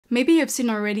Maybe you've seen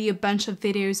already a bunch of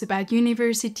videos about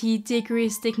university,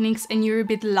 degrees, techniques, and you're a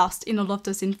bit lost in all of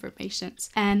those informations.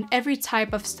 And every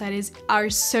type of studies are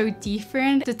so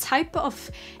different. The type of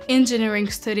engineering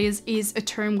studies is a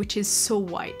term which is so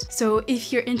wide. So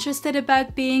if you're interested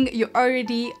about being, you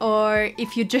already, or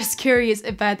if you're just curious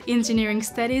about engineering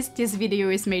studies, this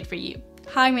video is made for you.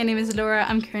 Hi, my name is Laura.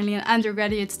 I'm currently an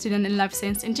undergraduate student in life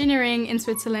science engineering in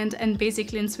Switzerland, and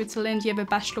basically in Switzerland you have a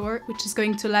bachelor which is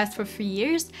going to last for 3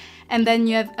 years, and then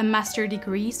you have a master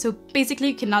degree. So basically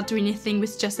you cannot do anything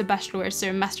with just a bachelor, so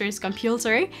a master is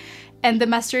compulsory, and the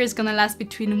master is gonna last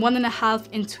between 1.5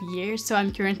 and 2 years. So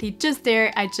I'm currently just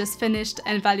there. I just finished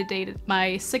and validated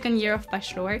my 2nd year of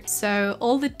bachelor. So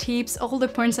all the tips, all the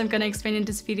points I'm gonna explain in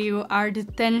this video are the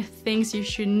 10 things you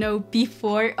should know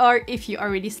before, or if you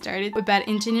already started about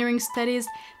engineering studies.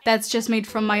 That's just made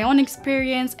from my own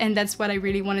experience, and that's what I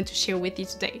really wanted to share with you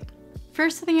today.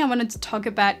 First thing I wanted to talk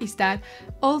about is that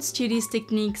all studies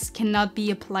techniques cannot be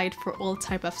applied for all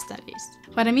type of studies.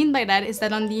 What I mean by that is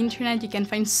that on the internet you can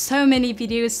find so many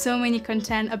videos, so many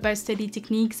content about study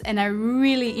techniques, and I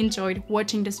really enjoyed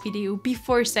watching this video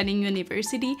before studying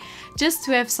university, just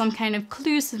to have some kind of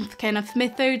clues, some kind of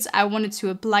methods I wanted to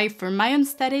apply for my own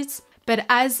studies. But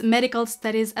as medical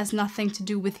studies has nothing to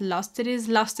do with law studies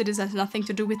has nothing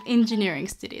to do with engineering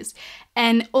studies.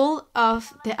 And all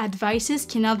of the advices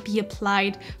cannot be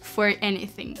applied for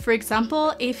anything. For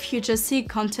example, if you just see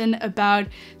content about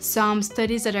some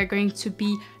studies that are going to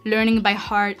be learning by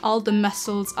heart all the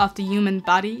muscles of the human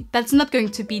body, that's not going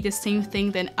to be the same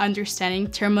thing than understanding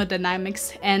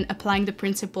thermodynamics and applying the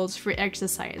principles for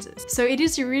exercises. So it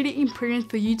is really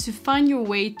important for you to find your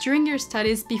way during your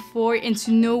studies before and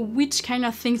to know which kind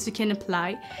of things you can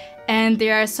apply. And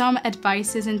there are some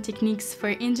advices and techniques for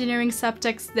engineering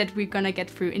subjects that we're gonna get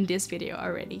through in this video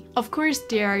already. Of course,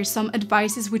 there are some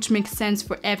advices which make sense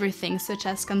for everything, such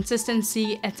as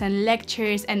consistency, attend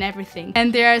lectures, and everything.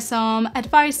 And there are some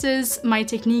advices, my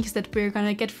techniques, that we're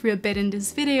gonna get through a bit in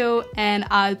this video, and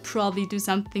I'll probably do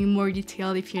something more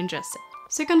detailed if you're interested.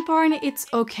 Second point, it's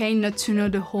okay not to know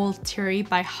the whole theory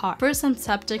by heart. For some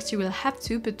subjects you will have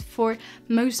to, but for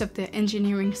most of the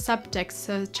engineering subjects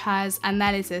such as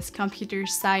analysis, computer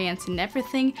science and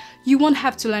everything, you won't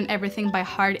have to learn everything by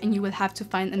heart and you will have to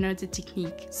find another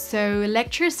technique. So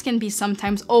lectures can be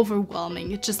sometimes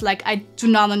overwhelming. It's just like, I do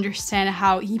not understand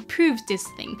how he proved this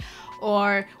thing,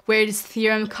 or where does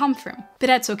theorem come from? But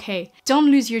that's okay.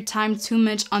 Don't lose your time too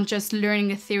much on just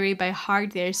learning a theory by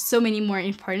heart. There's so many more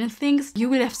important things. You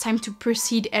will have time to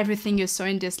proceed everything you saw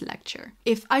in this lecture.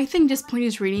 If I think this point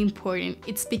is really important,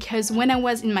 it's because when I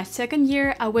was in my 2nd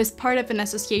year, I was part of an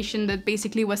association that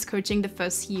basically was coaching the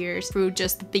first years through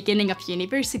just the beginning of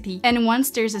university. And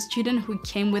once there's a student who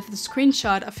came with a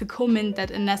screenshot of a comment that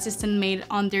an assistant made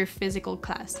on their physical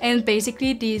class. And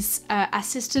basically this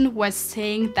assistant was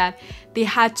saying that they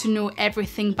had to know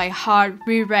everything by heart,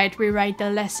 rewrite the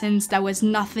lessons. That was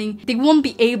nothing. They won't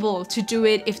be able to do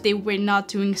it if they were not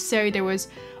doing so. There was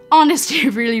honestly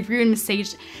a really rude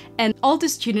message, and all the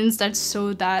students that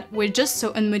saw that were just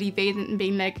so unmotivated and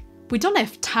being like, we don't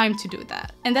have time to do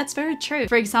that. And that's very true.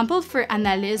 For example, for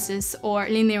analysis or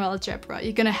linear algebra,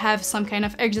 you're gonna have some kind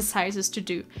of exercises to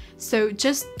do. So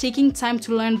just taking time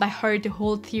to learn by heart the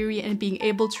whole theory and being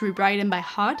able to rewrite them by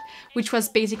heart, which was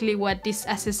basically what this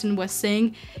assistant was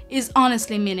saying, is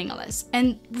honestly meaningless.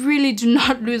 And really do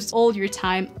not lose all your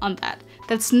time on that.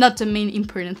 That's not the main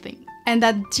important thing. And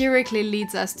that directly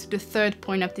leads us to the third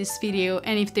point of this video,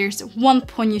 and if there's one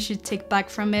point you should take back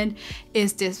from it,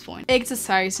 is this point.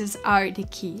 Exercises are the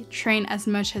key. Train as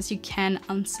much as you can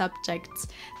on subjects.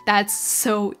 That's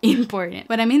so important.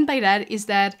 What I mean by that is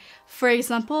that, for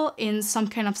example, in some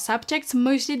kind of subjects,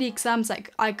 mostly the exams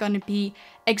are gonna be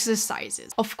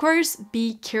exercises. Of course,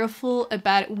 be careful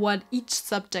about what each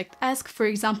subject asks. For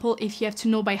example, if you have to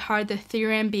know by heart the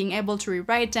theorem, being able to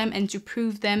rewrite them and to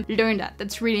prove them, learn that.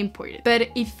 That's really important. But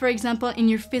if, for example, in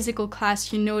your physical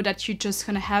class, you know that you're just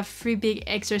gonna have 3 big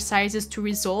exercises to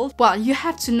resolve, well, you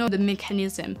have to know the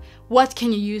mechanism. What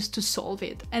can you use to solve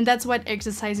it? And that's what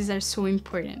exercises are so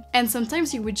important. And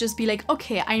sometimes you would just be like,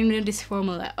 okay, I know this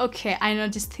formula. Okay, I know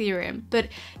this theorem. But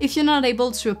if you're not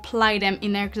able to apply them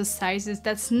in exercises,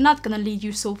 that's not gonna lead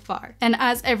you so far. And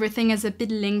as everything is a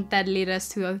bit linked, that led us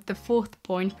to the 4th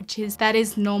point, which is that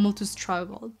is normal to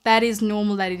struggle. That is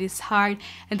normal, that it is hard,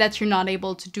 and that you're not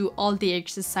able to do all the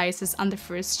exercises on the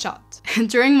first shot.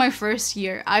 During my 1st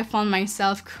year, I found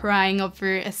myself crying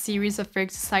over a series of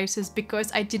exercises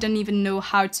because I didn't even know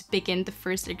how to begin the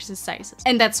first exercises.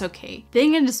 And that's okay.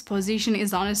 Being in this position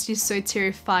is honestly so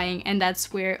terrifying, and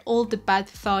that's where all the bad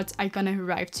thoughts are gonna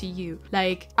arrive to you.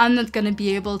 Like, I'm not gonna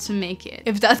be able to make it.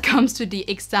 If that comes to the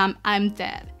exam, I'm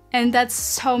dead. And that's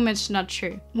so much not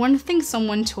true. One thing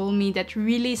someone told me that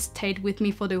really stayed with me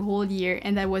for the whole year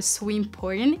and that was so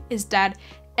important is that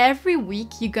every week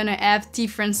you're gonna have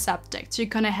different subjects, you're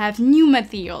gonna have new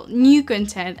material, new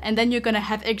content, and then you're gonna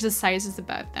have exercises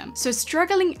about them. So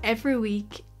struggling every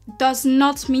week does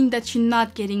not mean that you're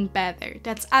not getting better.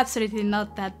 That's absolutely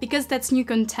not that, because that's new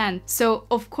content. So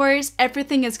of course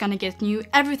everything is gonna get new,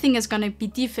 everything is gonna be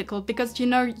difficult because you're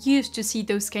not used to see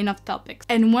those kind of topics.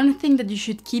 And one thing that you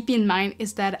should keep in mind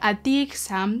is that at the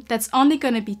exam, that's only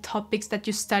gonna be topics that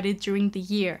you studied during the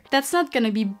year. That's not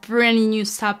gonna be brand new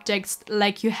subjects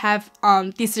like you have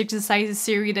on this exercises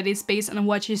series that is based on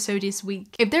what you saw this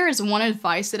week. If there is one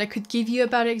advice that I could give you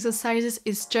about exercises,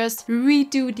 is just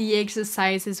redo the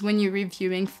exercises when you're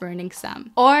reviewing for an exam,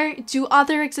 or do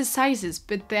other exercises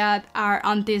but that are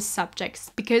on these subjects,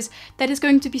 because that is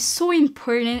going to be so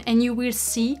important, and you will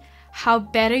see how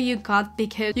better you got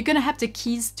because you're gonna have the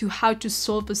keys to how to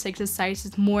solve those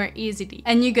exercises more easily,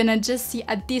 and you're gonna just see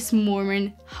at this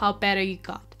moment how better you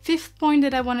got. Fifth point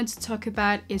that I wanted to talk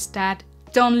about is that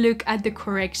don't look at the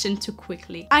correction too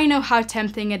quickly. I know how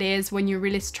tempting it is when you're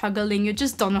really struggling, you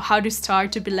just don't know how to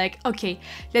start, to be like, okay,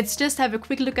 let's just have a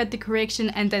quick look at the correction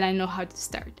and then I know how to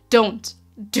start. Do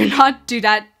not do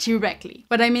that directly.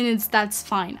 What I mean is that's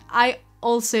fine. I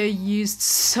also used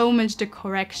so much the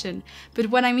correction, but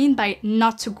what I mean by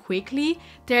not too quickly,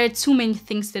 there are too many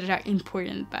things that are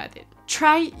important about it.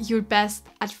 Try your best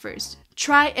at first.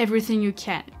 Try everything you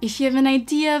can. If you have an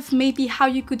idea of maybe how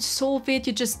you could solve it,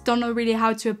 you just don't know really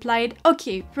how to apply it,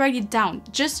 okay, write it down.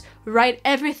 Just write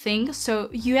everything so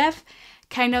you have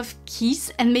kind of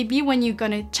keys, and maybe when you're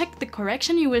gonna check the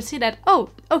correction, you will see that, oh,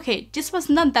 okay, this was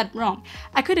not that wrong.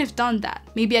 I could have done that.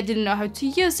 Maybe I didn't know how to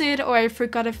use it, or I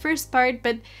forgot the first part,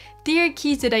 but there are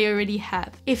keys that I already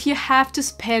have. If you have to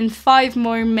spend 5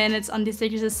 more minutes on this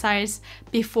exercise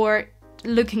before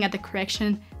looking at the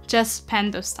correction, just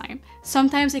spend those time.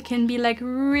 Sometimes it can be like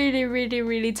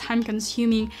really time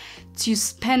consuming to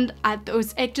spend at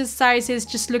those exercises,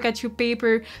 just look at your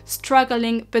paper,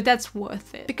 struggling, but that's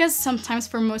worth it. Because sometimes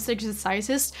for most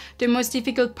exercises, the most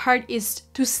difficult part is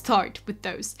to start with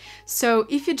those. So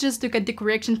if you just look at the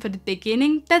correction for the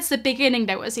beginning, that's the beginning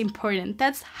that was important.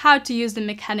 That's how to use the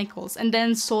mechanicals, and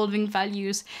then solving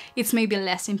values, it's maybe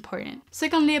less important.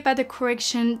 Secondly, about the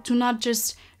correction, do not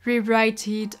just rewrite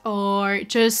it or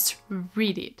just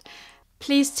read it.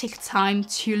 Please take time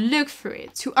to look through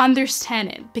it, to understand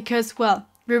it, because, well,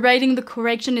 rewriting the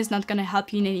correction is not going to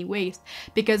help you in any ways,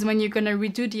 because when you're going to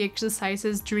redo the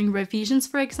exercises during revisions,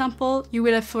 for example, you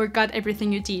will have forgot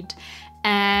everything you did,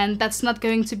 and that's not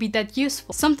going to be that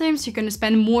useful. Sometimes you're going to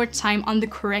spend more time on the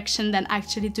correction than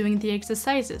actually doing the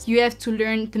exercises. You have to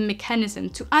learn the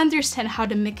mechanism, to understand how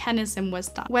the mechanism was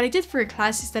done. What I did for a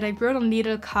class is that I wrote on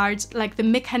little cards like the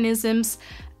mechanisms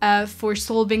for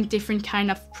solving different kind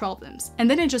of problems, and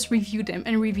then I just reviewed them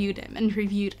and reviewed them and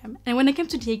reviewed them. And when I came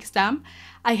to the exam,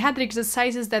 I had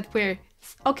exercises that were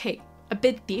okay, a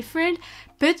bit different,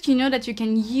 but you know that you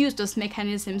can use those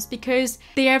mechanisms because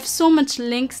they have so much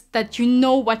links that you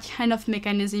know what kind of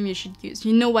mechanism you should use.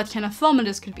 You know what kind of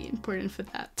formulas could be important for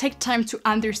that. Take time to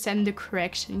understand the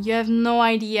correction. You have no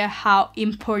idea how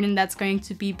important that's going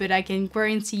to be, but I can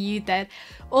guarantee you that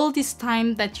all this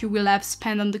time that you will have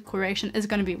spent on the correction is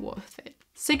going to be worth it.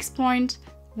 6th point,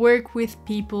 work with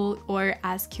people or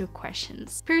ask your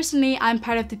questions. Personally, I'm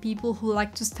part of the people who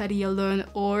like to study alone,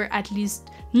 or at least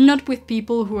not with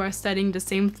people who are studying the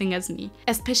same thing as me.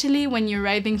 Especially when you're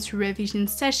arriving to revision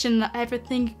session,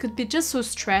 everything could be just so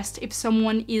stressed if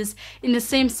someone is in the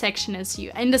same section as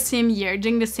you, in the same year,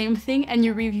 doing the same thing, and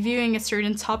you're reviewing a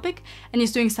certain topic and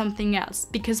he's doing something else.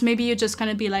 Because maybe you're just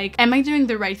gonna be like, am I doing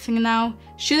the right thing now?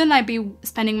 Shouldn't I be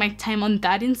spending my time on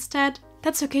that instead?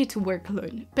 That's okay to work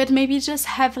alone, but maybe just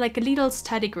have like a little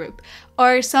study group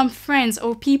or some friends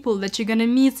or people that you're gonna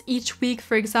meet each week,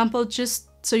 for example, just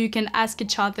so you can ask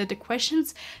each other the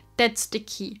questions. That's the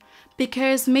key,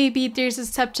 because maybe there's a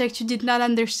subject you did not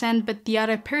understand but the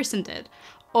other person did,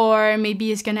 or maybe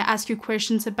he's gonna ask you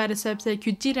questions about a subject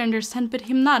you did understand but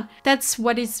him not. That's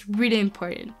what is really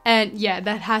important. And yeah,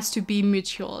 that has to be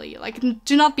mutually. Like,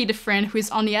 do not be the friend who is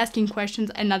only asking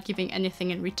questions and not giving anything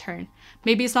in return.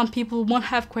 Maybe some people won't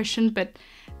have questions, but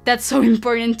that's so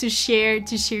important to share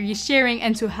your sharing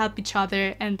and to help each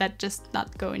other, and that just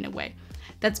not going away.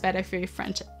 That's better for your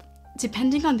friendship.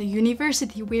 depending on the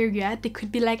university where you're at, there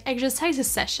could be like exercises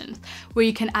sessions where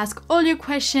you can ask all your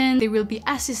questions. There will be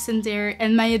assistants there,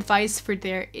 and my advice for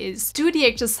there is do the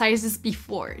exercises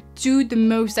before. Do the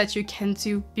most that you can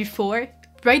do before.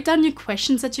 Write down your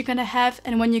questions that you're gonna have,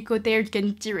 and when you go there, you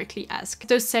can directly ask.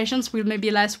 Those sessions will maybe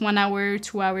last 1 hour,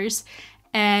 2 hours,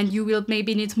 and you will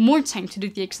maybe need more time to do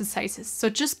the exercises. So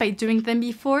just by doing them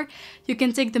before, you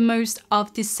can take the most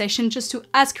of this session just to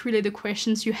ask really the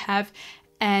questions you have,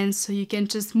 and so you can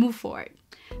just move forward.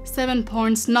 7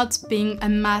 points, not being a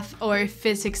math or a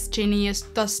physics genius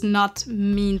does not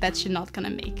mean that you're not gonna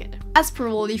make it. As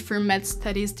probably for med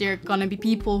studies, there are gonna be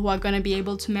people who are gonna be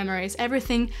able to memorize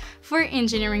everything. For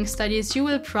engineering studies, you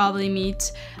will probably meet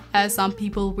some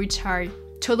people which are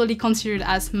totally considered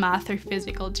as math or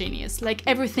physical genius. Like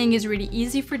everything is really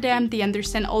easy for them, they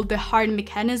understand all the hard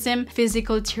mechanism,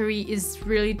 physical theory is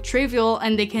really trivial,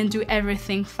 and they can do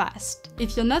everything fast.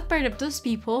 If you're not part of those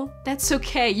people, that's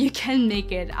okay, you can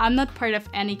make it. I'm not part of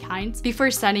any kind.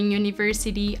 Before starting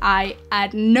university, I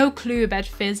had no clue about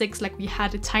physics, like we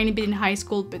had a tiny bit in high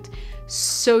school, but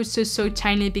so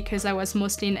tiny because I was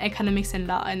mostly in economics and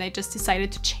law, and I just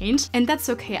decided to change. And that's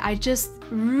okay, I just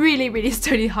really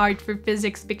studied hard for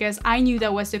physics because I knew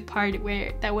that was the part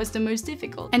where that was the most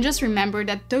difficult. And just remember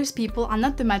that those people are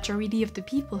not the majority of the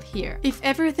people here. If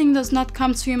everything does not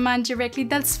come to your mind directly,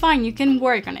 that's fine, you can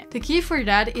work on it. The key for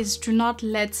that is do not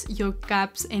let your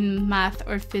gaps in math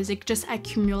or physics just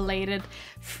accumulate it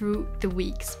through the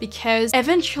weeks, because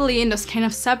eventually in those kind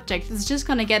of subjects it's just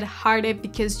gonna get harder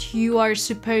because you are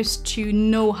supposed to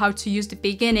know how to use the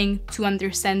beginning to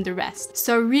understand the rest.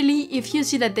 So really, if you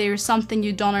see that there is something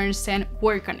you don't understand,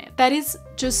 work on it. That is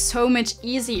just so much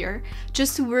easier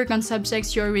just to work on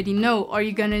subjects you already know, or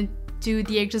you're gonna do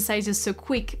the exercises so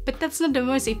quick, but that's not the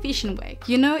most efficient way.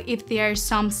 You know, if there are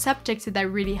some subjects that are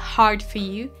really hard for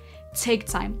you, take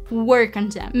time, work on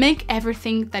them. Make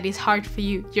everything that is hard for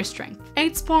you your strength.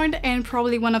 8th point, and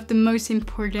probably one of the most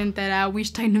important that I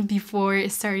wished I knew before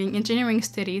starting engineering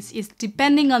studies, is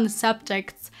depending on the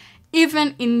subjects,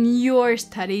 even in your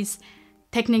studies,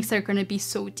 techniques are gonna be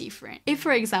so different. If,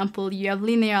 for example, you have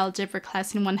linear algebra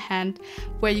class in one hand,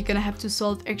 where you're gonna have to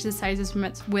solve exercises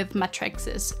with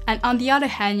matrices, and on the other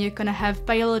hand, you're gonna have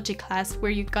biology class,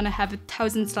 where you're gonna have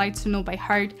 1,000 slides to know by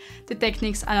heart, the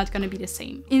techniques are not gonna be the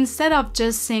same. Instead of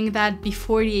just saying that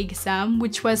before the exam,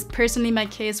 which was personally my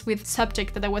case with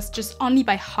subject that I was just only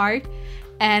by heart,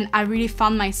 and I really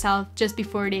found myself just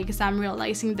before the exam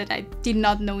realizing that I did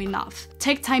not know enough.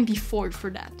 Take time before for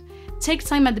that. Take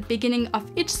time at the beginning of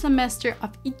each semester,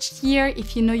 of each year,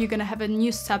 if you know you're gonna have a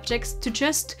new subject, to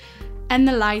just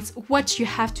analyze what you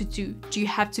have to do. Do you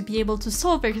have to be able to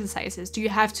solve exercises? Do you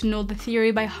have to know the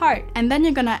theory by heart? And then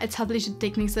you're gonna establish the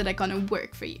techniques that are gonna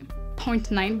work for you.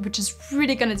 Point 9, which is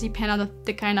really gonna depend on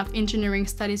the kind of engineering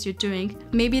studies you're doing.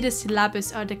 Maybe the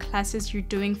syllabus or the classes you're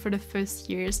doing for the first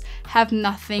years have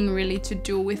nothing really to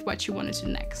do with what you want to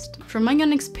do next. From my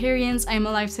own experience, I'm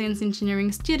a life science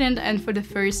engineering student, and for the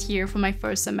first year, for my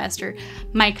first semester,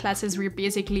 my classes were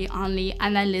basically only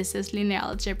analysis, linear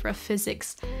algebra,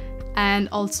 physics, and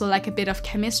also like a bit of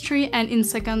chemistry. And in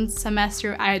second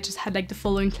semester I just had like the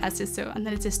following classes, so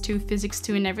analysis 2, physics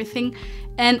 2 and everything,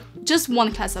 and just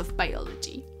one class of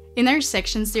biology. In our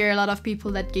sections, there are a lot of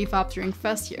people that gave up during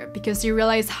first year because they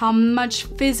realized how much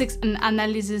physics and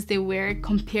analysis they were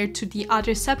compared to the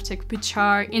other subjects, which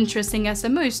are interesting as the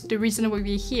most, the reason why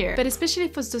we're here. But especially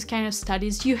for those kind of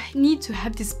studies, you need to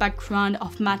have this background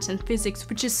of math and physics,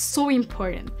 which is so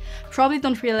important. Probably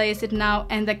don't realize it now,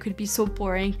 and that could be so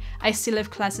boring. I still have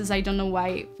classes, I don't know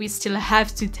why we still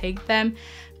have to take them,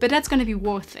 but that's gonna be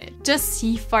worth it. Just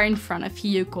see far in front of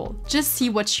you your goal. Just see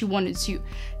what you want to do.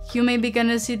 You may be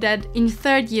gonna see that in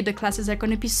third year the classes are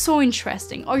gonna be so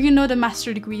interesting, or you know the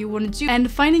master degree you want to do,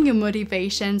 and finding your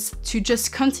motivations to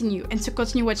just continue and to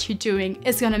continue what you're doing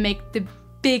is gonna make the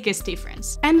biggest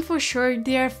difference. And for sure,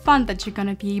 there are fun that you're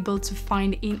gonna be able to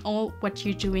find in all what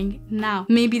you're doing now.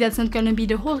 Maybe that's not gonna be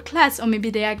the whole class, or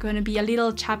maybe there are gonna be a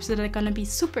little chapters that are gonna be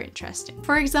super interesting.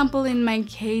 For example, in my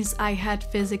case, I had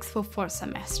physics for 4th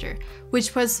semester,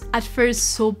 which was at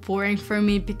first so boring for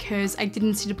me because I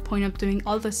didn't see the point of doing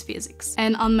all this physics.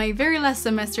 And on my very last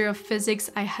semester of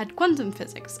physics, I had quantum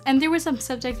physics, and there were some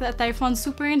subjects that I found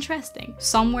super interesting.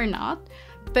 Some were not,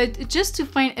 but just to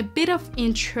find a bit of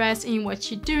interest in what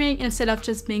you're doing instead of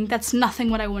just being, that's nothing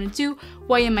what I want to do,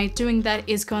 why am I doing that,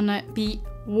 is gonna be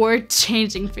worth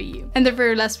changing for you. And the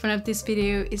very last point of this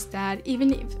video is that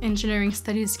even if engineering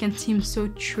studies can seem so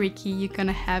tricky, you're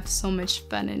gonna have so much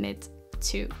fun in it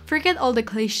to. Forget all the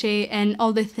cliche and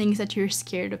all the things that you're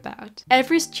scared about.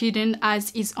 Every student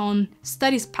has his own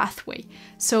studies pathway,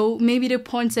 so maybe the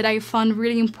points that I found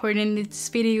really important in this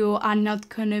video are not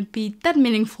gonna be that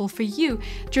meaningful for you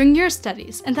during your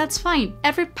studies, and that's fine.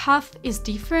 Every path is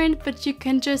different, but you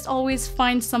can just always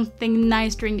find something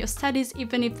nice during your studies,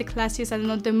 even if the classes are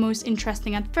not the most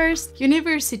interesting at first.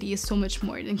 University is so much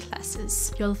more than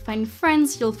classes. You'll find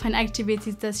friends, you'll find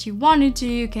activities that you want to do,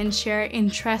 you can share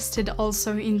interested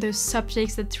also in those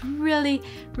subjects that really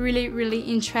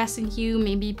interest in you,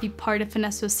 maybe be part of an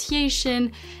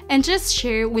association and just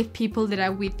share with people that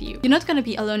are with you. You're not gonna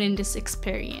be alone in this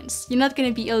experience. You're not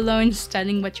gonna be alone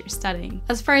studying what you're studying.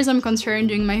 As far as I'm concerned,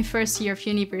 during my first year of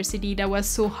university, that was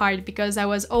so hard because I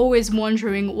was always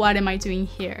wondering, what am I doing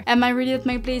here? Am I really at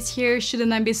my place here?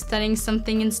 Shouldn't I be studying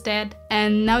something instead?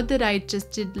 And now that I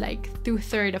just did like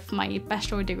 2/3 of my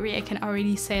bachelor degree, I can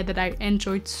already say that I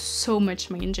enjoyed so much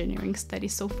my engineering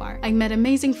studies so far. I met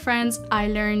amazing friends, I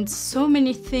learned so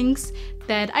many things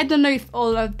that I don't know if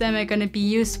all of them are gonna be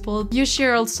useful. You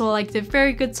share also like the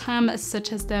very good time as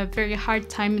such as the very hard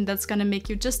time, and that's gonna make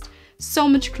you just so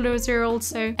much closer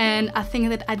also. And I think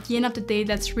that at the end of the day,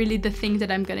 that's really the thing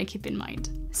that I'm gonna keep in mind.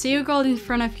 See your goal in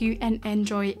front of you and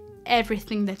enjoy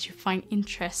everything that you find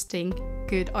interesting,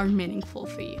 good or meaningful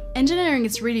for you. Engineering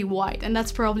is really wide, and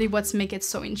that's probably what's make it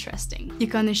so interesting.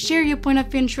 You're gonna share your point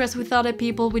of interest with other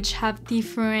people which have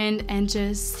different, and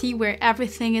just see where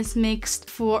everything is mixed.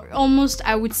 For almost,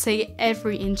 I would say,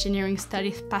 every engineering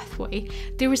studies pathway,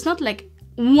 there is not like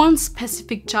one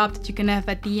specific job that you can have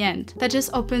at the end. That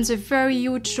just opens a very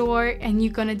huge door, and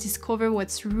you're gonna discover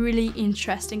what's really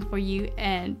interesting for you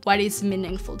and what is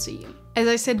meaningful to you. As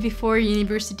I said before,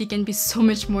 university can be so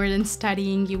much more than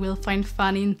studying. You will find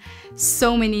fun in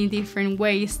so many different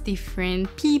ways,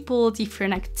 different people,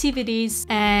 different activities,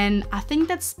 and I think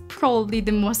that's probably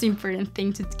the most important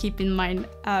thing to keep in mind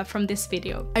from this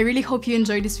video. I really hope you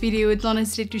enjoyed this video. Don't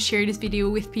hesitate to share this video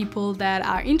with people that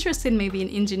are interested maybe in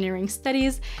engineering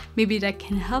studies, maybe that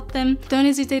can help them. Don't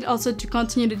hesitate also to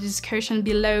continue the discussion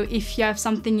below if you have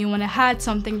something you want to add,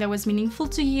 something that was meaningful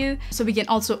to you, so we can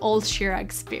also all share our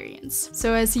experience.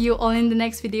 So I'll see you all in the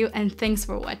next video, and thanks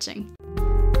for watching.